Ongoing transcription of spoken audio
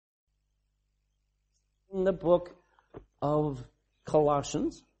in the book of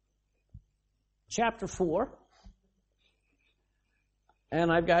Colossians, chapter 4. And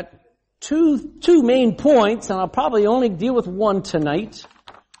I've got two main points, and I'll probably only deal with one tonight.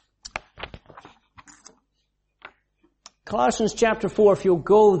 Colossians chapter 4, if you'll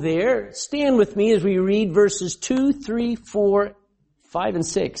go there, stand with me as we read verses 2, 3, 4, 5, and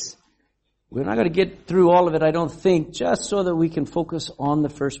 6. We're not going to get through all of it, I don't think, just so that we can focus on the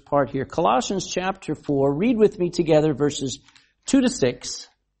first part here. Colossians chapter 4, read with me together verses 2 to 6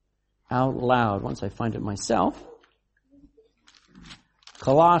 out loud, once I find it myself.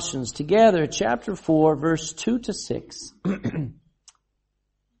 Colossians together, chapter 4, verse 2 to 6.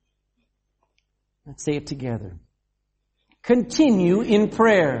 Let's say it together. Continue in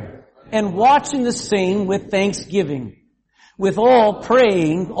prayer and watching the same with thanksgiving, with all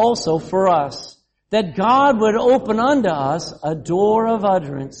praying also for us, that God would open unto us a door of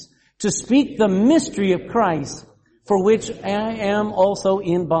utterance to speak the mystery of Christ, for which I am also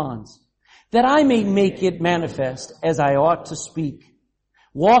in bonds, that I may make it manifest as I ought to speak.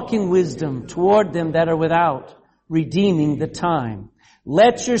 Walk in wisdom toward them that are without, redeeming the time.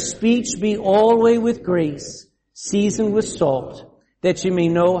 Let your speech be always with grace, seasoned with salt, that you may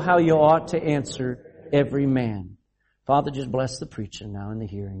know how you ought to answer every man. Father, just bless the preacher now in the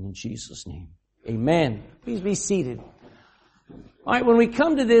hearing in Jesus' name. Amen. Please be seated. All right, when we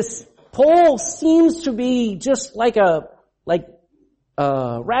come to this, Paul seems to be just wrapping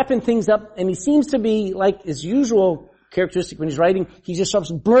things up, and he seems to be like his usual characteristic when he's writing. He just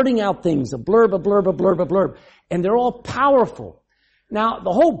starts blurting out things, a blurb, a blurb, a blurb, a blurb, and they're all powerful. Now,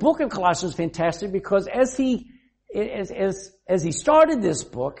 the whole book of Colossians is fantastic because as he started this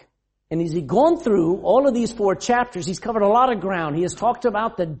book, and as he's gone through all of these 4 chapters, he's covered a lot of ground. He has talked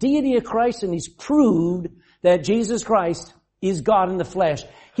about the deity of Christ, and he's proved that Jesus Christ is God in the flesh.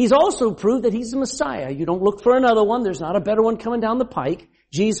 He's also proved that he's the Messiah. You don't look for another one. There's not a better one coming down the pike.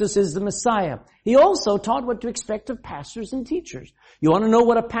 Jesus is the Messiah. He also taught what to expect of pastors and teachers. You want to know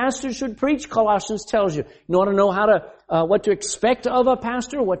what a pastor should preach? Colossians tells you. You want to know what to expect of a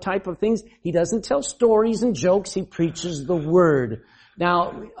pastor, what type of things? He doesn't tell stories and jokes. He preaches the Word.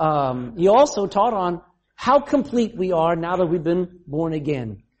 Now, he also taught on how complete we are now that we've been born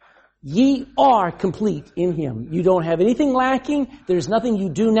again. Ye are complete in Him. You don't have anything lacking. There's nothing you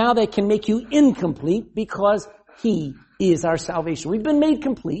do now that can make you incomplete because He is our salvation. We've been made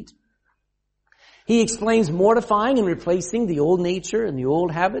complete. He explains mortifying and replacing the old nature and the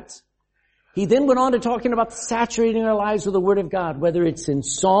old habits. He then went on to talking about saturating our lives with the Word of God, whether it's in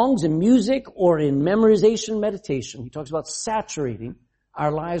songs and music or in memorization, meditation. He talks about saturating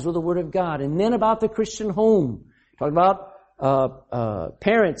our lives with the Word of God. And then about the Christian home. Talk about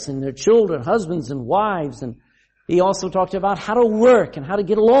parents and their children, husbands and wives. And he also talked about how to work and how to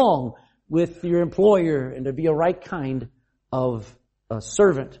get along with your employer and to be a right kind of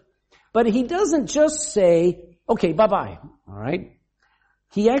servant. But he doesn't just say, okay, bye-bye, all right?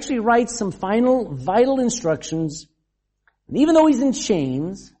 He actually writes some final vital instructions. And even though he's in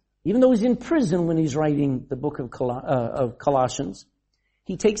chains, even though he's in prison when he's writing the book of Colossians,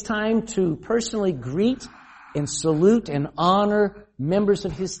 he takes time to personally greet and salute and honor members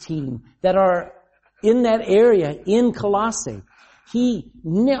of his team that are in that area in Colossae. He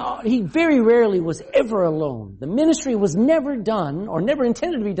very rarely was ever alone. The ministry was never done or never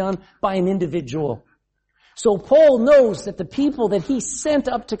intended to be done by an individual. So Paul knows that the people that he sent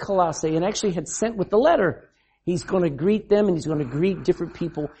up to Colossae and actually had sent with the letter, he's going to greet them and he's going to greet different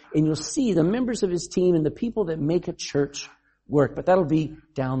people, and you'll see the members of his team and the people that make a church work. But that'll be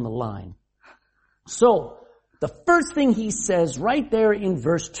down the line. So the first thing he says right there in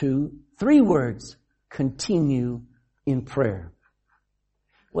verse 2, 3 words, continue in prayer.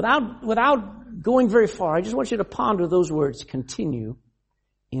 Without going very far, I just want you to ponder those words, continue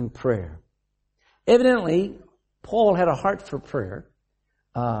in prayer. Evidently, Paul had a heart for prayer.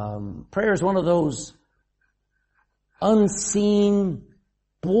 Prayer is one of those unseen,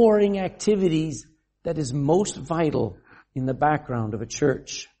 boring activities that is most vital in the background of a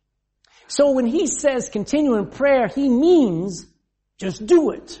church. So when he says continue in prayer, he means just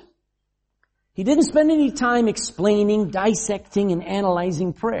do it. He didn't spend any time explaining, dissecting, and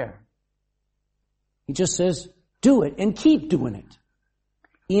analyzing prayer. He just says, do it and keep doing it.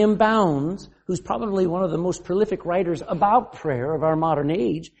 E.M. Bounds, who's probably one of the most prolific writers about prayer of our modern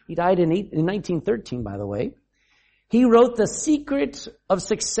age, he died in 1913, by the way. He wrote, the secret of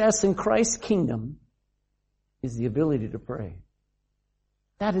success in Christ's kingdom is the ability to pray.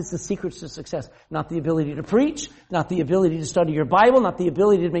 That is the secret to success. Not the ability to preach, not the ability to study your Bible, not the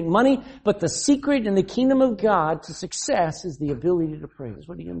ability to make money, but the secret in the kingdom of God to success is the ability to pray. That's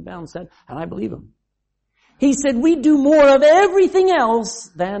what E.M. Bounds said, and I believe him. He said, we do more of everything else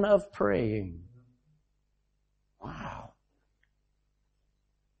than of praying. Wow.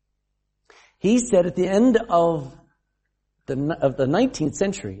 He said at the end of the 19th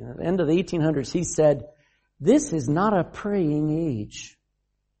century, at the end of the 1800s, he said, this is not a praying age.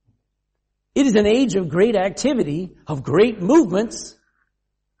 It is an age of great activity, of great movements,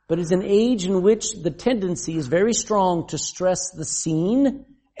 but it's an age in which the tendency is very strong to stress the seen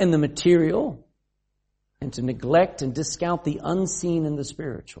and the material, and to neglect and discount the unseen and the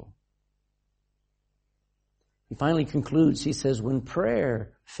spiritual. He finally concludes, he says, when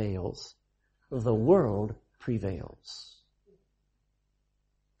prayer fails, the world prevails.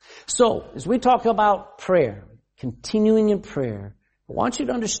 So, as we talk about prayer, continuing in prayer, I want you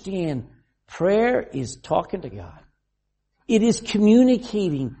to understand, prayer is talking to God. It is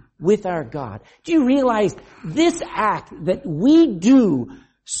communicating with our God. Do you realize this act that we do,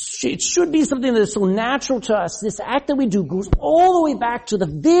 it should be something that is so natural to us. This act that we do goes all the way back to the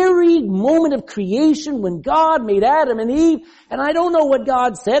very moment of creation when God made Adam and Eve. And I don't know what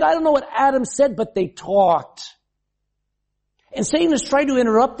God said. I don't know what Adam said, but they talked. And Satan has tried to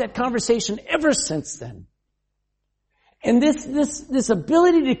interrupt that conversation ever since then. And this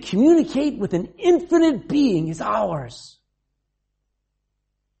ability to communicate with an infinite being is ours.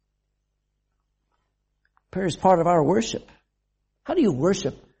 Prayer is part of our worship. How do you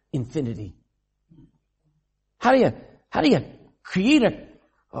worship infinity? How do you create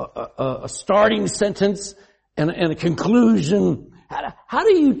a starting sentence and a conclusion? How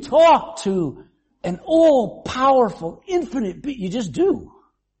do you talk to an all-powerful, infinite being? You just do.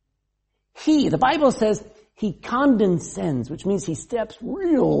 The Bible says, he condescends, which means he steps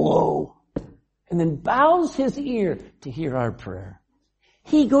real low and then bows his ear to hear our prayer.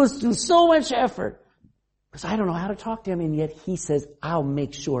 He goes through so much effort because I don't know how to talk to him, and yet he says, I'll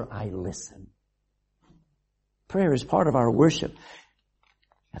make sure I listen. Prayer is part of our worship,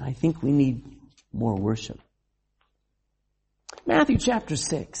 and I think we need more worship. Matthew chapter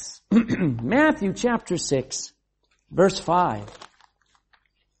 6. Matthew chapter 6, verse 5.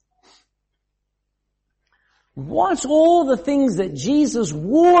 Watch all the things that Jesus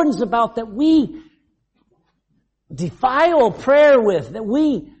warns about that we defile prayer with, that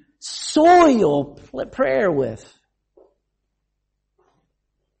we soil prayer with.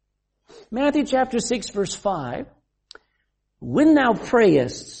 Matthew chapter 6 verse 5. When thou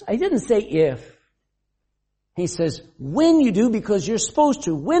prayest, I didn't say if. He says, when you do, because you're supposed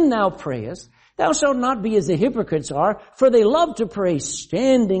to. When thou prayest, thou shalt not be as the hypocrites are, for they love to pray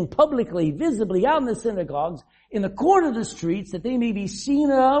standing publicly, visibly out in the synagogues, in the court of the streets, that they may be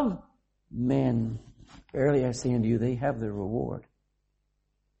seen of men. Verily I say unto you, they have their reward.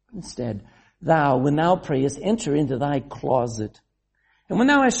 Instead, thou, when thou prayest, enter into thy closet. And when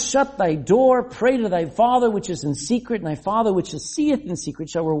thou hast shut thy door, pray to thy Father which is in secret, and thy Father which seeth in secret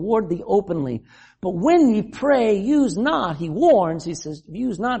shall reward thee openly. But when ye pray, use not, he warns, he says,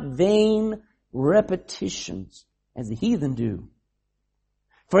 use not vain repetitions, as the heathen do.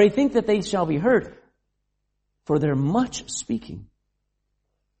 For they think that they shall be heard for their much speaking.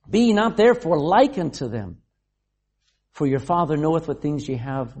 Be ye not therefore like unto them, for your Father knoweth what things ye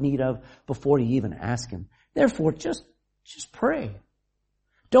have need of before ye even ask him. Therefore, just pray.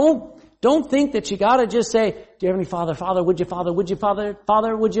 Don't think that you gotta just say, dear Heavenly Father, Father, would you, Father, would you, Father,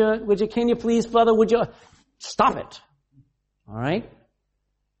 Father, would you, can you please, Father, would you? Stop it. Alright?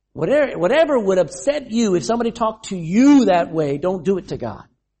 Whatever would upset you if somebody talked to you that way, don't do it to God.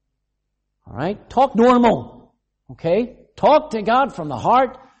 Alright? Talk normal. Okay? Talk to God from the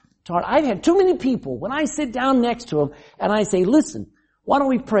heart to heart. I've had too many people, when I sit down next to them and I say, listen, why don't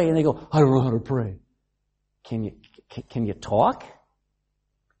we pray? And they go, I don't know how to pray. Can you talk?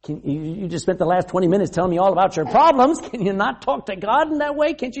 You just spent the last 20 minutes telling me all about your problems. Can you not talk to God in that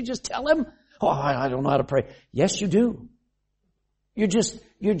way? Can't you just tell him? Oh, I don't know how to pray. Yes, you do. You're just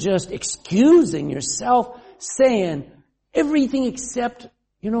excusing yourself, saying everything except,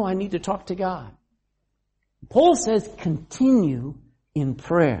 I need to talk to God. Paul says continue in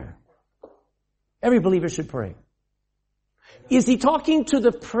prayer. Every believer should pray. Is he talking to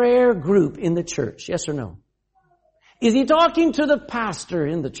the prayer group in the church? Yes or no? Is he talking to the pastor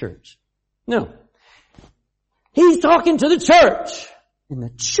in the church? No. He's talking to the church. In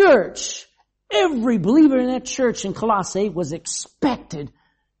the church, every believer in that church in Colossae was expected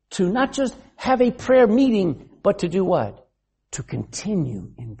to not just have a prayer meeting, but to do what? To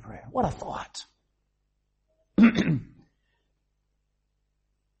continue in prayer. What a thought.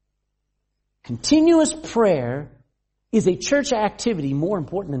 Continuous prayer is a church activity more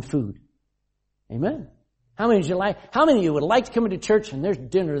important than food. Amen. How many of you would like to come into church and there's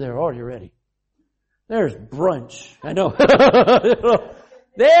dinner there already ready? There's brunch. I know.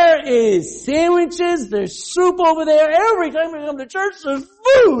 There is sandwiches. There's soup over there. Every time we come to church, there's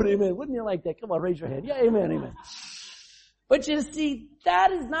food. Amen. Wouldn't you like that? Come on, raise your hand. Yeah, amen, amen. But you see,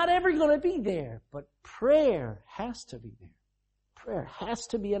 that is not ever going to be there. But prayer has to be there. Prayer has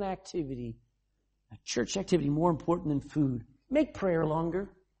to be an activity, a church activity more important than food. Make prayer longer.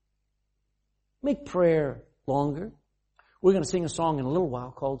 Make prayer longer. We're going to sing a song in a little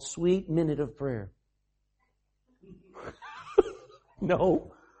while called Sweet Minute of Prayer.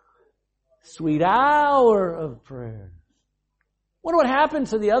 No. Sweet hour of prayer. What would happen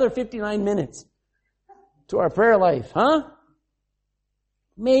to the other 59 minutes to our prayer life, huh?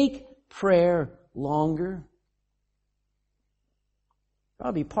 Make prayer longer.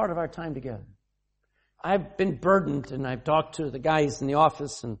 That'll be part of our time together. I've been burdened, and I've talked to the guys in the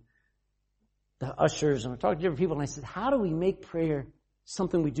office and the ushers, and I've talked to different people, and I said, how do we make prayer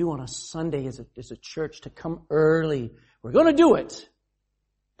something we do on a Sunday as a church, to come early? We're going to do it.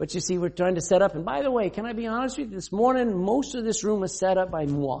 But you see, we're trying to set up. And by the way, can I be honest with you? This morning, most of this room was set up by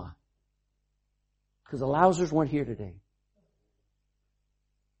moi. Because the Lausers weren't here today.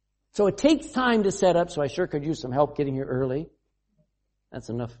 So it takes time to set up, so I sure could use some help getting here early. That's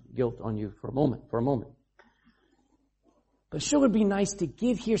enough guilt on you for a moment. But it sure would be nice to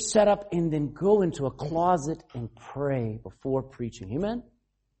get here, set up, and then go into a closet and pray before preaching. Amen?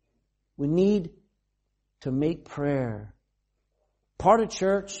 We need to make prayer part of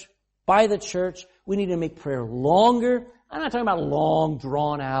church, by the church. We need to make prayer longer. I'm not talking about long,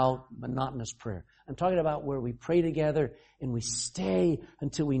 drawn-out, monotonous prayer. I'm talking about where we pray together and we stay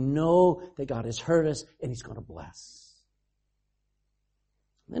until we know that God has heard us and He's going to bless.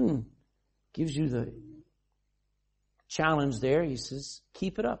 Then gives you the challenge there. He says,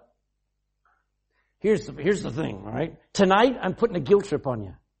 keep it up. Here's the thing, all right? Tonight, I'm putting a guilt trip on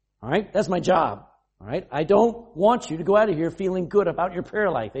you. All right? That's my job. All right? I don't want you to go out of here feeling good about your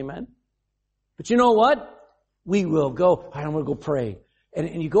prayer life. Amen? But you know what? We will go, all right, I'm going to go pray.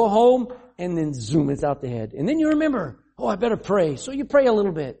 And you go home, and then zoom, it's out the head. And then you remember, oh, I better pray. So you pray a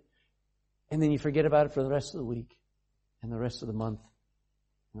little bit. And then you forget about it for the rest of the week, and the rest of the month,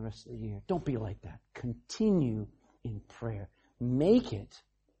 and the rest of the year. Don't be like that. Continue in prayer. Make it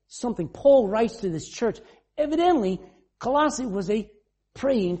something. Paul writes to this church. Evidently, Colossae was a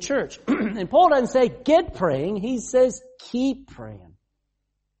praying church. And Paul doesn't say, get praying. He says, keep praying.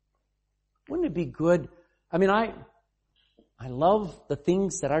 Wouldn't it be good? I mean, I love the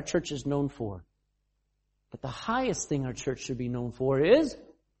things that our church is known for. But the highest thing our church should be known for is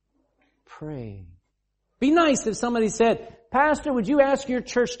pray. Be nice if somebody said, Pastor, would you ask your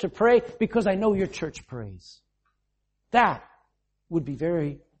church to pray? Because I know your church prays. That would be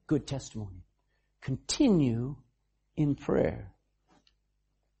very good testimony. Continue in prayer.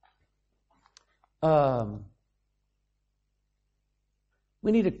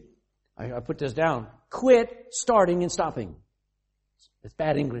 We need to, I put this down, quit starting and stopping. It's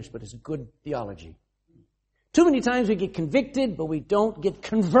bad English, but it's good theology. Too many times we get convicted, but we don't get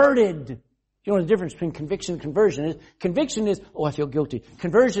converted. You know what the difference between conviction and conversion is? Conviction is, oh, I feel guilty.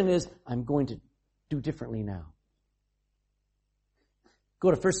 Conversion is, I'm going to do differently now. Go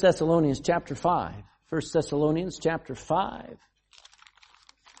to 1 Thessalonians chapter 5. 1 Thessalonians chapter 5.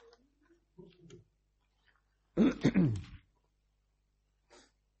 1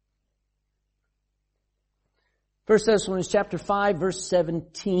 Thessalonians chapter 5, verse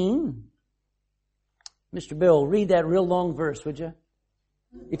 17. Mr. Bill, read that real long verse, would you?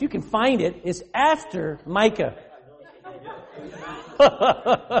 If you can find it, it's after Micah.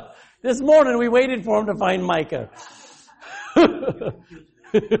 This morning we waited for him to find Micah.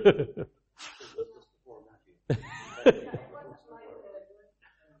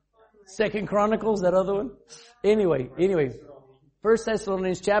 Second Chronicles, that other one? Anyway. 1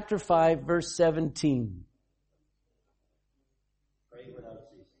 Thessalonians chapter 5, verse 17.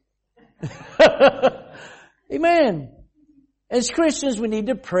 Amen. As Christians, we need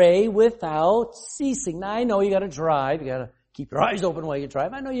to pray without ceasing. Now, I know you got to drive. You got to keep your eyes open while you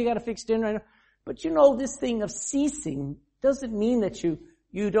drive. I know you got to fix dinner. I know. But you know, this thing of ceasing doesn't mean that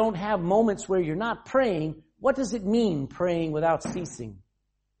you don't have moments where you're not praying. What does it mean, praying without ceasing?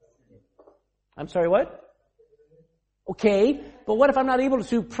 I'm sorry, what? Okay, but what if I'm not able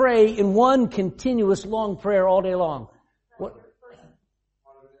to pray in one continuous long prayer all day long? What?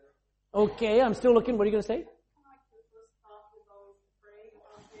 Okay, I'm still looking. What are you going to say?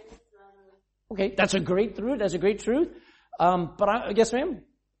 Okay, that's a great truth. That's a great truth. But I guess, ma'am.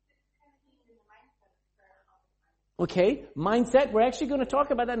 Okay, mindset. We're actually going to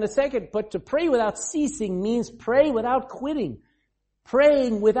talk about that in a second. But to pray without ceasing means pray without quitting.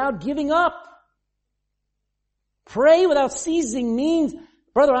 Praying without giving up. Pray without ceasing means,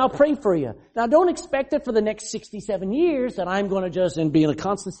 brother, I'll pray for you. Now don't expect that for the next 67 years that I'm going to just be in a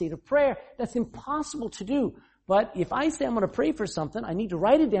constant state of prayer. That's impossible to do. But if I say I'm going to pray for something, I need to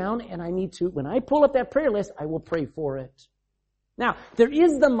write it down, and I need to, when I pull up that prayer list, I will pray for it. Now, there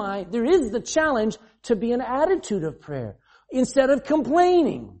is the challenge to be an attitude of prayer instead of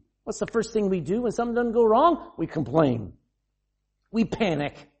complaining. What's the first thing we do when something doesn't go wrong? We complain. We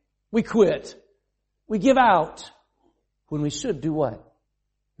panic. We quit. We give out. When we should do what?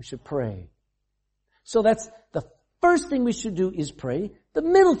 We should pray. So that's the first thing we should do is pray. The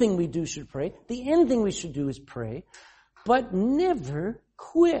middle thing we do should pray. The end thing we should do is pray. But never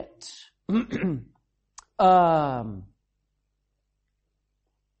quit. Don't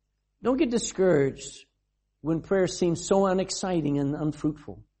get discouraged when prayer seems so unexciting and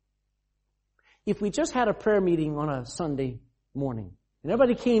unfruitful. If we just had a prayer meeting on a Sunday morning and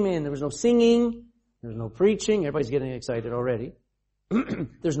everybody came in, there was no singing, there was no preaching, everybody's getting excited already.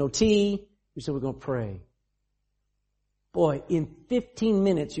 There's no tea. We said we're going to pray. Boy, in 15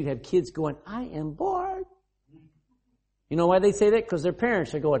 minutes you'd have kids going, I am bored. You know why they say that? Because their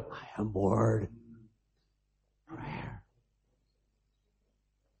parents are going, I am bored. Prayer.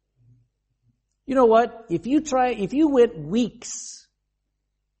 You know what? If you went weeks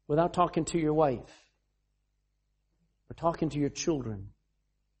without talking to your wife or talking to your children,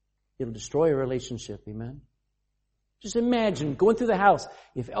 it'll destroy a relationship, amen? Just imagine going through the house.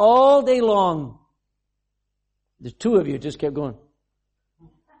 If all day long, the two of you just kept going.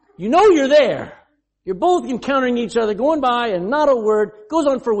 You know you're there. You're both encountering each other, going by and not a word. Goes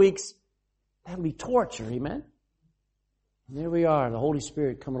on for weeks. That would be torture, amen? And there we are, the Holy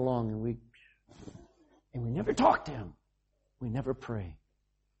Spirit coming along, and we never talk to Him. We never pray.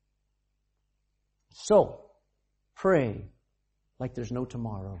 So, pray like there's no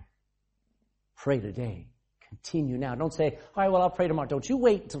tomorrow. Pray today. Continue now. Don't say, all right, well, I'll pray tomorrow. Don't you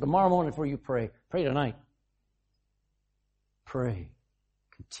wait until tomorrow morning before you pray. Pray tonight. Pray.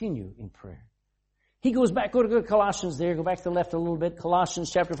 Continue in prayer. He goes back, go to Colossians there, go back to the left a little bit.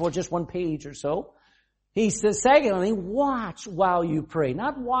 Colossians chapter 4, just one page or so. He says, secondly, watch while you pray.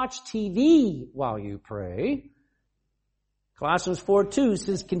 Not watch TV while you pray. Colossians 4:2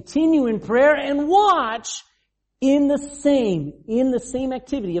 says, continue in prayer and watch in the same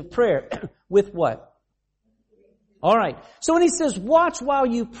activity of prayer. With what? All right. So when he says watch while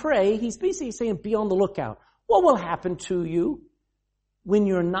you pray, he's basically saying be on the lookout. What will happen to you when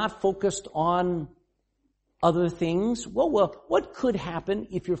you're not focused on other things? What could happen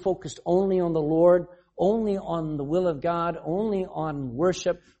if you're focused only on the Lord, only on the will of God, only on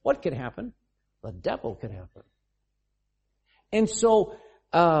worship? What could happen? The devil could happen. And so,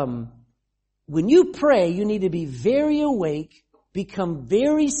 when you pray, you need to be very awake, become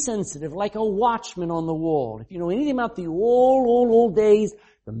very sensitive, like a watchman on the wall. If you know anything about the old days,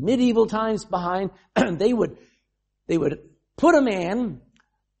 the medieval times behind, they would put a man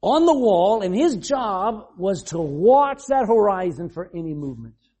on the wall, and his job was to watch that horizon for any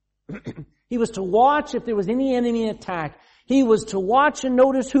movement. He was to watch if there was any enemy attack. He was to watch and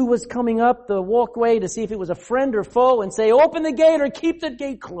notice who was coming up the walkway to see if it was a friend or foe and say, open the gate or keep the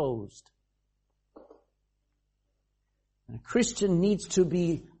gate closed. And a Christian needs to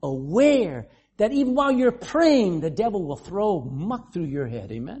be aware that even while you're praying, the devil will throw muck through your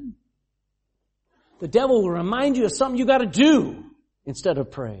head. Amen? The devil will remind you of something you got to do instead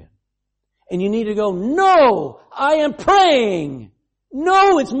of praying. And you need to go, no, I am praying.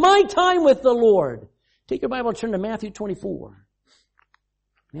 No, it's my time with the Lord. Take your Bible and turn to Matthew 24.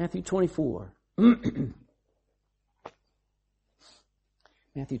 Matthew 24.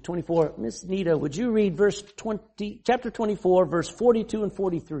 Matthew 24. Miss Nita, would you read chapter 24, verse 42 and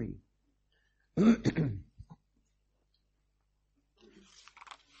 43?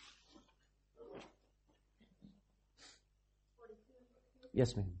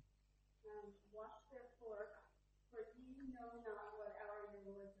 Yes, ma'am. Watch therefore, for ye know not what hour your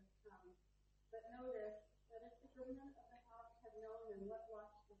Lord has come. But know this, that if the goodman of the house had known in what watch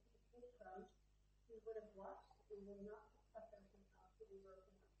the thief would come, he would have watched and would not have suffered his house to be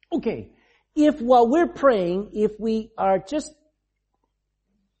broken up. Okay. If while we're praying, if we are just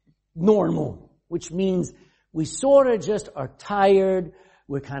normal, which means we sort of just are tired,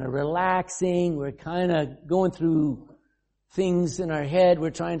 we're kind of relaxing, we're kind of going through things in our head, we're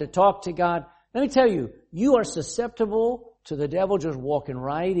trying to talk to God. Let me tell you, you are susceptible to the devil just walking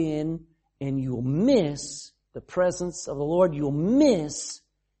right in, and you'll miss the presence of the Lord. You'll miss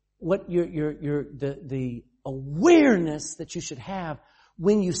what the awareness that you should have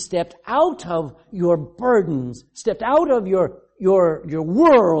when you stepped out of your burdens, stepped out of your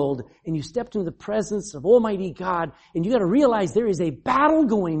world, and you stepped into the presence of Almighty God, and you got to realize there is a battle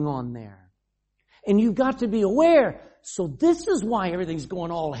going on there. And you've got to be aware. So this is why everything's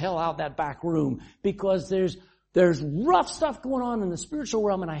going all hell out that back room, because there's rough stuff going on in the spiritual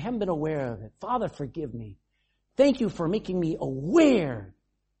realm, and I haven't been aware of it. Father, forgive me. Thank you for making me aware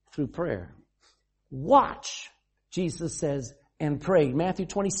through prayer. Watch, Jesus says, and pray. Matthew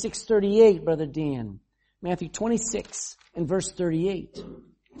 26:38, Brother Dan. Matthew 26 and verse 38.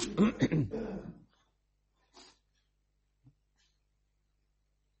 Then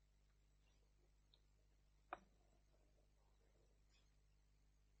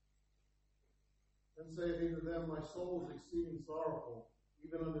saith he to them, my soul is exceeding sorrowful,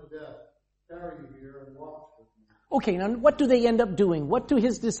 even unto death. Tarry you here and watch with me. Okay, now what do they end up doing? What do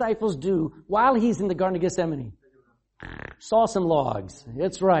his disciples do while he's in the Garden of Gethsemane? Saw some logs.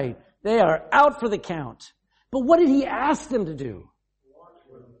 That's right. They are out for the count. But what did he ask them to do?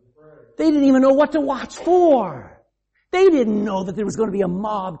 They didn't even know what to watch for. They didn't know that there was going to be a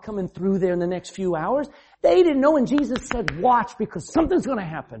mob coming through there in the next few hours. They didn't know, and Jesus said, watch, because something's going to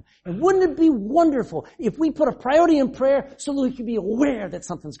happen. And wouldn't it be wonderful if we put a priority in prayer so that we could be aware that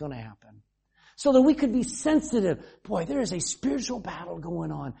something's going to happen? So that we could be sensitive. Boy, there is a spiritual battle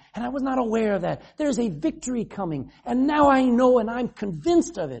going on, and I was not aware of that. There's a victory coming, and now I know, and I'm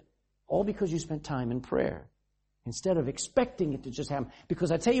convinced of it. All because you spent time in prayer, instead of expecting it to just happen. Because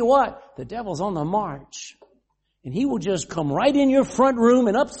I tell you what, the devil's on the march, and he will just come right in your front room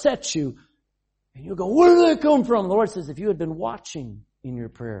and upset you. And you'll go, where did that come from? The Lord says, if you had been watching in your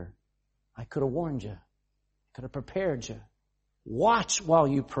prayer, I could have warned you. Could have prepared you. Watch while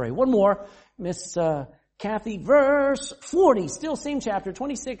you pray. One more, Miss Kathy, verse 40, still same chapter,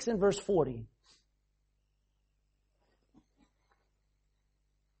 26 and verse 40.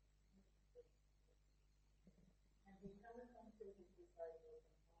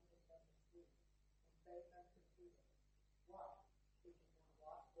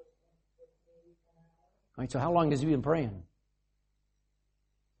 All right, so how long has he been praying?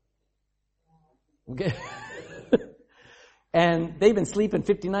 Okay. And they've been sleeping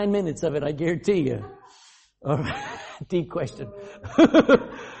 59 minutes of it, I guarantee you. All right. Deep question.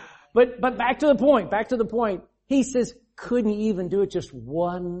 But back to the point. He says, couldn't he even do it just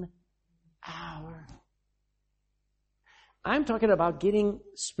 1 hour? I'm talking about getting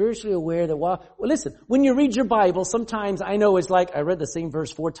spiritually aware that well, listen, when you read your Bible, sometimes I know it's like I read the same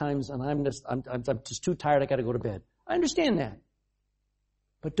verse 4 times and I'm just too tired, I gotta go to bed. I understand that.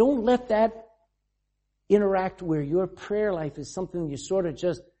 But don't let that interact where your prayer life is something you sort of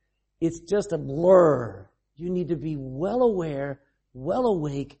it's just a blur. You need to be well aware, well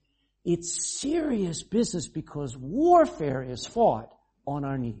awake. It's serious business because warfare is fought on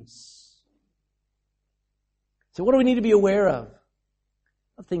our knees. So what do we need to be aware of?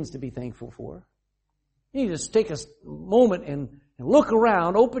 Of things to be thankful for. You need to just take a moment and look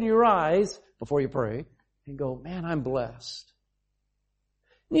around, open your eyes before you pray, and go, man, I'm blessed.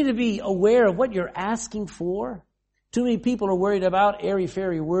 You need to be aware of what you're asking for. Too many people are worried about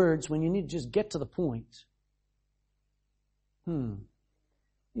airy-fairy words when you need to just get to the point. You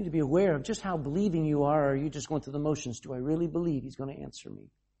need to be aware of just how believing you are, or are you just going through the motions? Do I really believe He's going to answer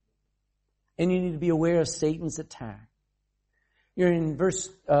me? And you need to be aware of Satan's attack. You're in verse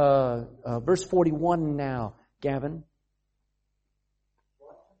 41 now, Gavin.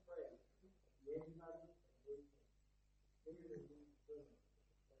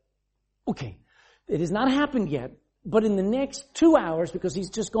 Okay, it has not happened yet, but in the next 2 hours, because he's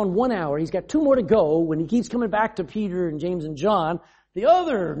just gone 1 hour, he's got 2 more to go. When he keeps coming back to Peter and James and John, the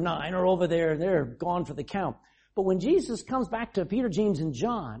other 9 are over there and they're gone for the count. But when Jesus comes back to Peter, James, and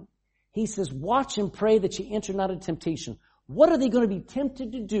John, he says, watch and pray that you enter not into temptation. What are they going to be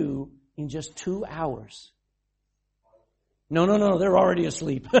tempted to do in just 2 hours? No, they're already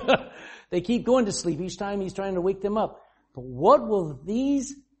asleep. They keep going to sleep. Each time he's trying to wake them up. But what will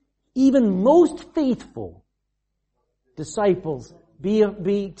these even most faithful disciples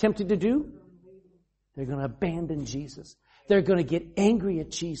be tempted to do? They're going to abandon Jesus. They're going to get angry at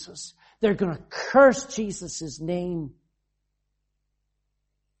Jesus. They're going to curse Jesus' name.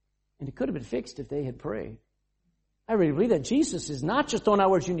 And it could have been fixed if they had prayed. I really believe that Jesus is not just throwing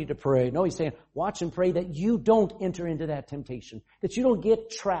out words you need to pray. No, He's saying, watch and pray that you don't enter into that temptation. That you don't get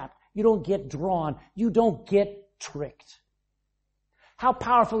trapped. You don't get drawn. You don't get tricked. How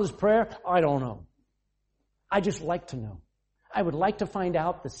powerful is prayer? I don't know. I just like to know. I would like to find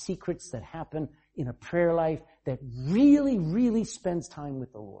out the secrets that happen in a prayer life that really, really spends time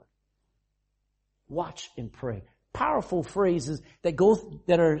with the Lord. Watch and pray. powerful phrases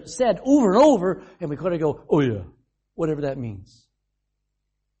that are said over and over, and we kind of go, oh yeah, whatever that means.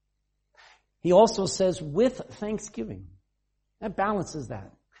 He also says, with thanksgiving. That balances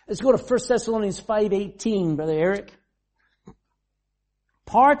that. Let's go to 1 Thessalonians 5:18, Brother Eric.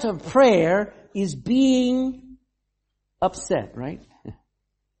 Part of prayer is being upset, right?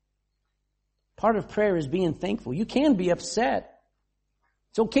 Part of prayer is being thankful. You can be upset.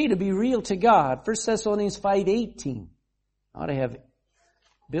 It's okay to be real to God. 1 Thessalonians 5:18. I ought to have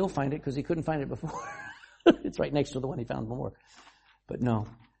Bill find it because he couldn't find it before. It's right next to the one he found before. But no.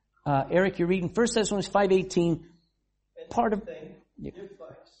 Eric, you're reading 1 Thessalonians 5:18. Part of... Give thanks,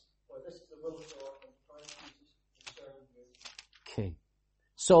 for this is the will of God in Christ Jesus concerning you. Okay.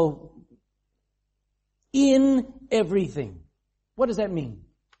 So, in everything. What does that mean?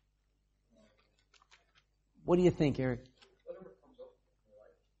 What do you think, Eric? Whatever comes up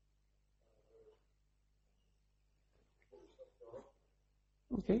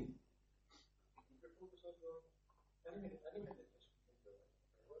in your life. Okay.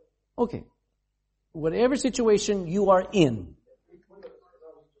 Okay. Whatever situation you are in.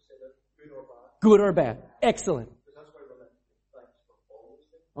 Good or bad. Excellent.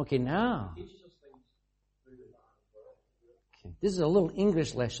 Okay, now. Okay. This is a little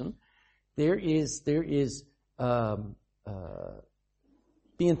English lesson. There is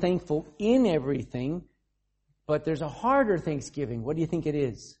being thankful in everything, but there's a harder thanksgiving. What do you think it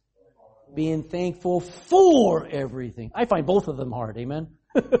is? Being thankful for everything. I find both of them hard, amen?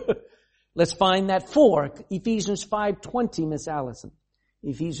 Let's find that for. Ephesians 5:20, Miss Allison.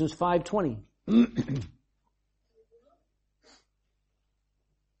 Ephesians 5:20.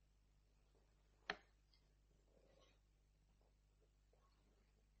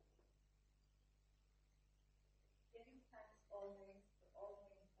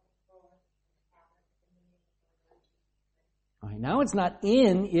 All right, now it's not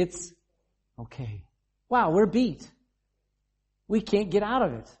in, it's okay. Wow, we're beat. We can't get out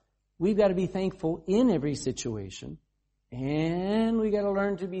of it. We've got to be thankful in every situation. And we got to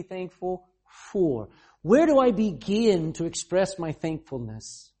learn to be thankful for. Where do I begin to express my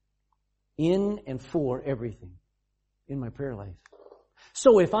thankfulness? In and for everything. In my prayer life.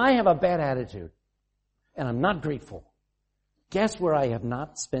 So if I have a bad attitude and I'm not grateful, guess where I have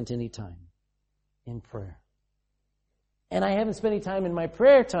not spent any time? In prayer. And I haven't spent any time in my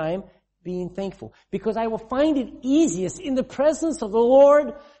prayer time being thankful. Because I will find it easiest in the presence of the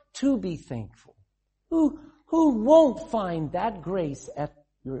Lord to be thankful. Who won't find that grace at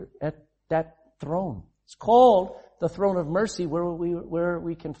that throne? It's called the throne of mercy, where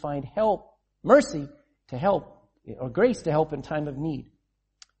we can find help, mercy to help, or grace to help in time of need.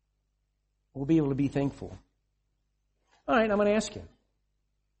 We'll be able to be thankful. All right, I'm going to ask you. I'm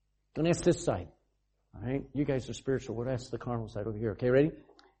going to ask this side. All right, you guys are spiritual. We'll ask the carnal side over here. Okay, ready?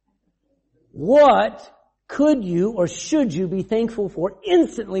 What could you or should you be thankful for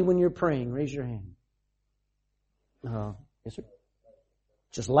instantly when you're praying? Raise your hand. Yes, sir.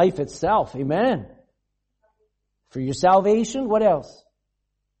 Just life itself. Amen. For your salvation, what else?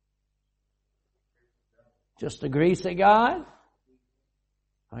 Just the grace of God.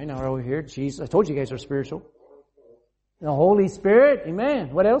 I know over here, Jesus. I told you guys are spiritual. The Holy Spirit.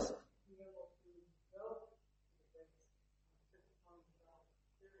 Amen. What else?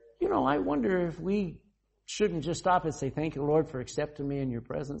 You know, I wonder if we shouldn't just stop and say, thank you, Lord, for accepting me in your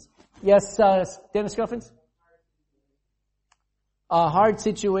presence. Yes, Dennis Guffins? A hard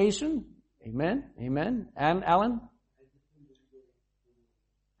situation. Amen. Amen. And Alan?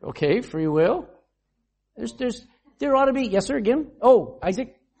 Okay, free will. There ought to be, yes sir, again. Oh,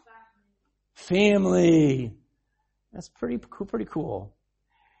 Isaac? Family. That's pretty cool.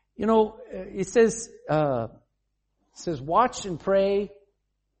 You know, it says watch and pray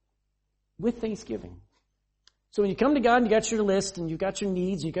with thanksgiving. So when you come to God and you got your list and you've got your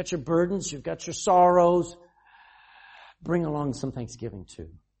needs, you've got your burdens, you've got your sorrows, bring along some thanksgiving too.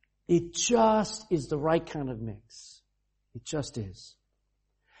 It just is the right kind of mix. It just is.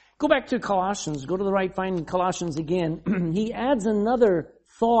 Go back to Colossians. Go to the right, find Colossians again. He adds another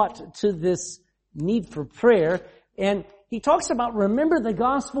thought to this need for prayer. And he talks about, remember the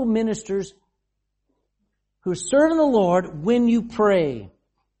gospel ministers who are serving the Lord when you pray.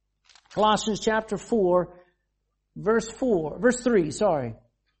 Colossians chapter 4, verse 3.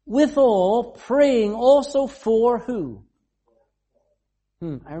 Withal, praying also for who?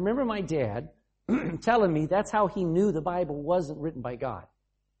 I remember my dad telling me that's how he knew the Bible wasn't written by God.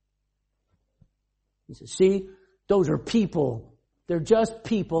 He said, see, those are people. They're just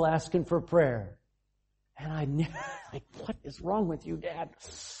people asking for prayer. And I never, like, what is wrong with you, Dad?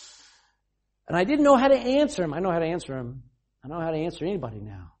 And I didn't know how to answer him. I know how to answer him. I know how to answer anybody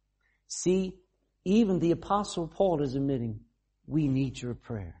now. See, even the Apostle Paul is admitting, we need your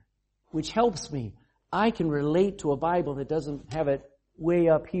prayer. Which helps me. I can relate to a Bible that doesn't have it way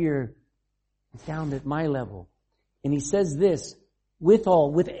up here. It's down at my level. And he says this, with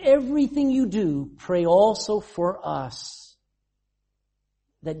everything you do, pray also for us.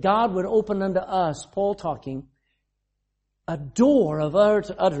 That God would open unto us, Paul talking, a door of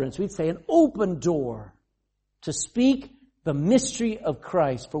utterance. We'd say an open door to speak the mystery of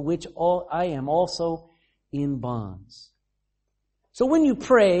Christ, for which I am also in bonds. So when you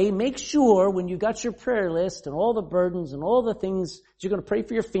pray, make sure when you got your prayer list and all the burdens and all the things, you're going to pray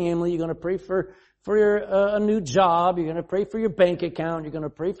for your family, you're going to pray for your a new job, you're going to pray for your bank account, you're going to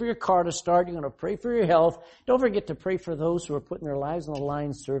pray for your car to start, you're going to pray for your health. Don't forget to pray for those who are putting their lives on the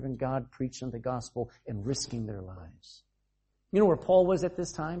line, serving God, preaching the gospel, and risking their lives. You know where Paul was at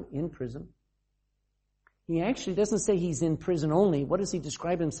this time? In prison. He actually doesn't say he's in prison only. What does he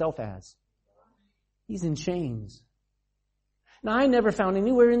describe himself as? He's in chains. Now, I never found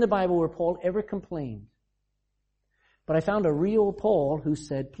anywhere in the Bible where Paul ever complained. But I found a real Paul who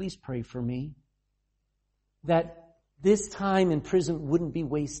said, please pray for me, that this time in prison wouldn't be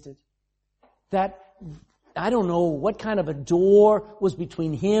wasted. That, I don't know what kind of a door was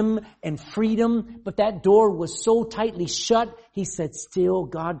between him and freedom, but that door was so tightly shut, he said, still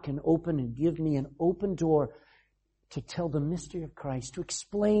God can open and give me an open door to tell the mystery of Christ, to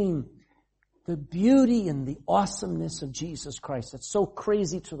explain the beauty and the awesomeness of Jesus Christ. That's so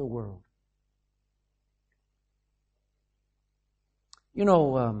crazy to the world. You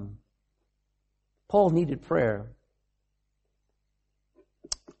know, Paul needed prayer.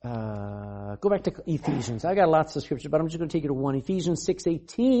 Go back to Ephesians. I got lots of scripture, but I'm just going to take you to one. Ephesians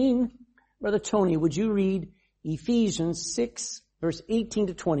 6:18. Brother Tony, would you read Ephesians 6, verse 18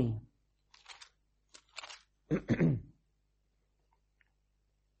 to 20?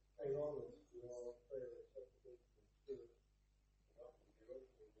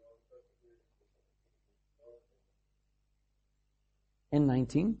 And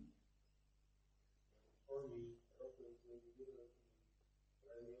 19.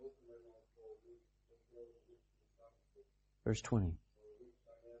 Verse 20.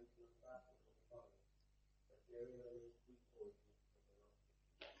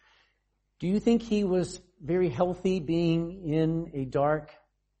 Do you think he was very healthy being in a dark,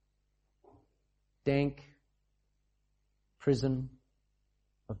 dank prison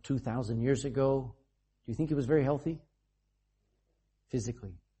of 2,000 years ago? Do you think he was very healthy?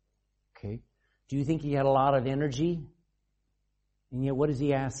 Physically. Okay. Do you think he had a lot of energy? And yet what is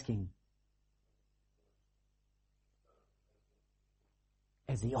he asking?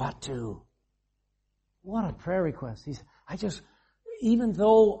 As he ought to. What a prayer request. Even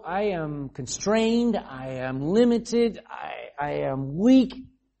though I am constrained, I am limited, I am weak,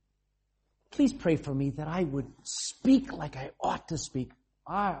 please pray for me that I would speak like I ought to speak.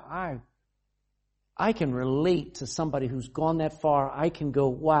 I can relate to somebody who's gone that far. I can go,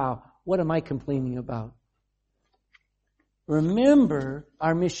 wow, what am I complaining about? Remember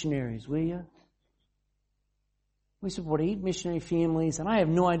our missionaries, will you? We support 8 missionary families, and I have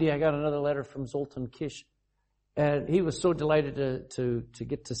no idea. I got another letter from Zoltan Kish, and he was so delighted to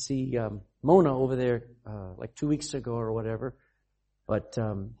get to see Mona over there like 2 weeks ago or whatever. But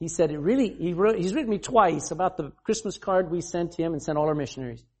he said he's written me twice about the Christmas card we sent him and sent all our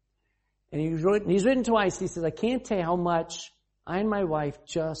missionaries. And he's written twice. He says, I can't tell you how much I and my wife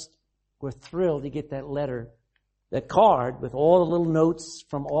just were thrilled to get that letter, that card with all the little notes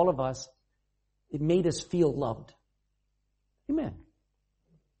from all of us. It made us feel loved. Amen.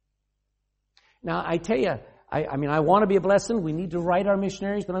 Now, I tell you, I want to be a blessing. We need to write our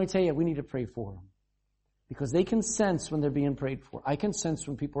missionaries, but let me tell you, we need to pray for them. Because they can sense when they're being prayed for. I can sense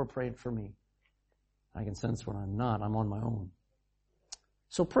when people are praying for me. I can sense when I'm not. I'm on my own.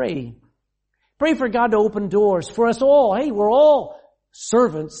 So pray. Pray for God to open doors for us all. Hey, we're all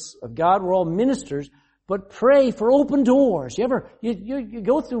servants of God. We're all ministers. But pray for open doors. You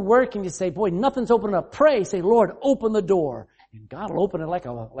go through work and you say, boy, nothing's opening up. Pray. Say, Lord, open the door. And God will open it like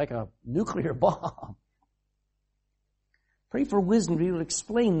a nuclear bomb. Pray for wisdom to be able to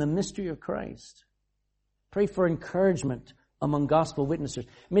explain the mystery of Christ. Pray for encouragement among gospel witnesses,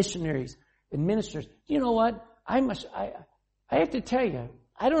 missionaries, and ministers. You know what? I have to tell you,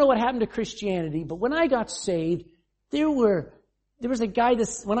 I don't know what happened to Christianity, but when I got saved, there was a guy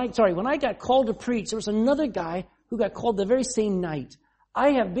when I got called to preach, there was another guy who got called the very same night.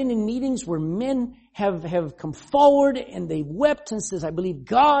 I have been in meetings where men have come forward and they wept and says, I believe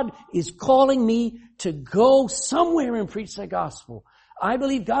God is calling me to go somewhere and preach the gospel. I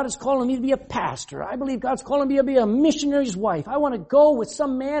believe God is calling me to be a pastor. I believe God's calling me to be a missionary's wife. I want to go with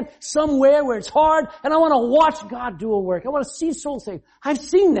some man somewhere where it's hard, and I want to watch God do a work. I want to see souls saved. I've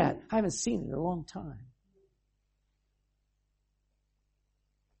seen that. I haven't seen it in a long time.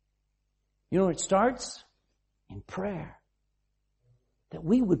 You know where it starts? In prayer. That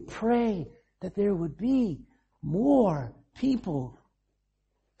we would pray that there would be more people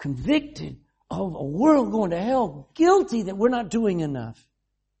convicted of a world going to hell, guilty that we're not doing enough.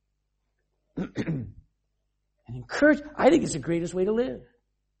 And encourage. I think it's the greatest way to live.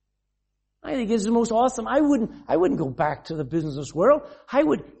 I think it's the most awesome. I wouldn't go back to the business world. I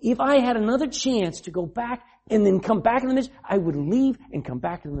would, if I had another chance to go back and then come back in the ministry, I would leave and come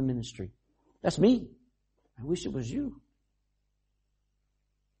back in the ministry. That's me. I wish it was you.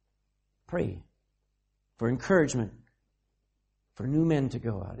 Pray for encouragement, for new men to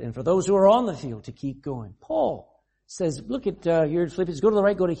go out, and for those who are on the field to keep going. Paul says, look at your Philippians, go to the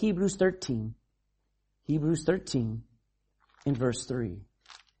right, go to Hebrews 13. Hebrews 13 in verse 3.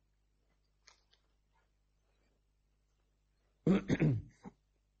 I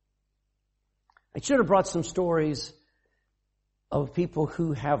should have brought some stories of people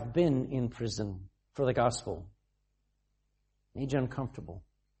who have been in prison for the gospel. Made you uncomfortable.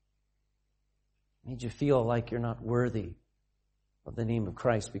 Made you feel like you're not worthy of the name of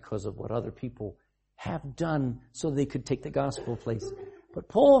Christ because of what other people have done so they could take the gospel place. But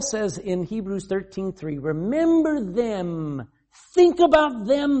Paul says in Hebrews 13:3, remember them, think about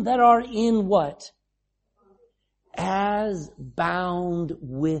them that are in what? As bound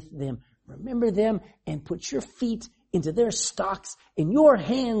with them. Remember them and put your feet into their stocks and your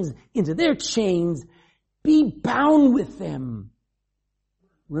hands into their chains. Be bound with them.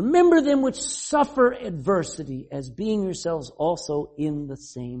 Remember them which suffer adversity as being yourselves also in the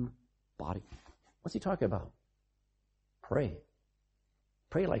same body. What's he talking about? Pray.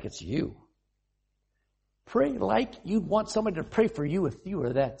 Pray like it's you. Pray like you'd want somebody to pray for you if you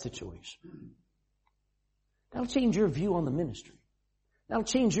were that situation. That'll change your view on the ministry. That'll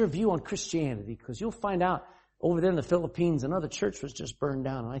change your view on Christianity, because you'll find out over there in the Philippines another church was just burned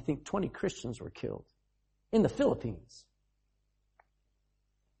down, and I think 20 Christians were killed in the Philippines.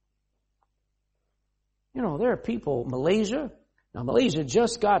 You know, there are people, Malaysia. Now, Malaysia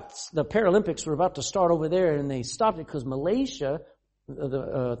just got, the Paralympics were about to start over there, and they stopped it because Malaysia,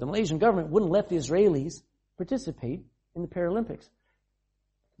 the Malaysian government wouldn't let the Israelis participate in the Paralympics.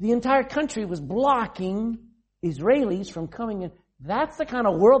 The entire country was blocking Israelis from coming in. That's the kind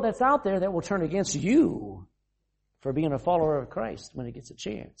of world that's out there that will turn against you for being a follower of Christ when it gets a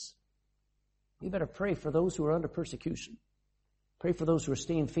chance. You better pray for those who are under persecution. Pray for those who are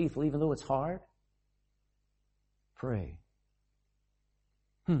staying faithful even though it's hard. Pray.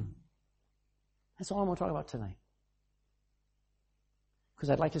 That's all I'm going to talk about tonight. Because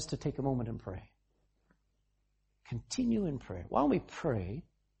I'd like us to take a moment and pray. Continue in prayer. Why don't we pray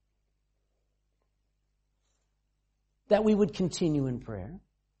that we would continue in prayer?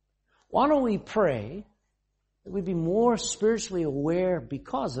 Why don't we pray that we'd be more spiritually aware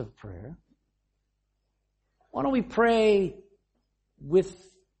because of prayer? Why don't we pray with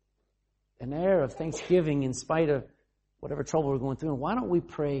an air of thanksgiving in spite of whatever trouble we're going through? And why don't we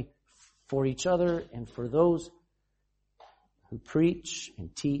pray for each other and for those who preach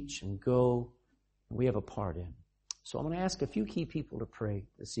and teach and go and we have a part in? So I'm going to ask a few key people to pray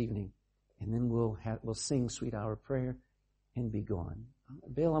this evening, and then we'll sing Sweet Hour of Prayer and be gone.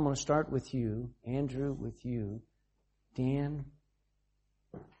 Bill, I'm going to start with you. Andrew, with you. Dan,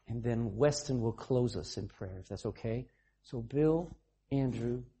 and then Weston will close us in prayer, if that's okay. So Bill,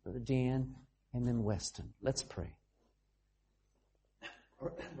 Andrew, Brother Dan, and then Weston. Let's pray.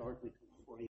 Lord, we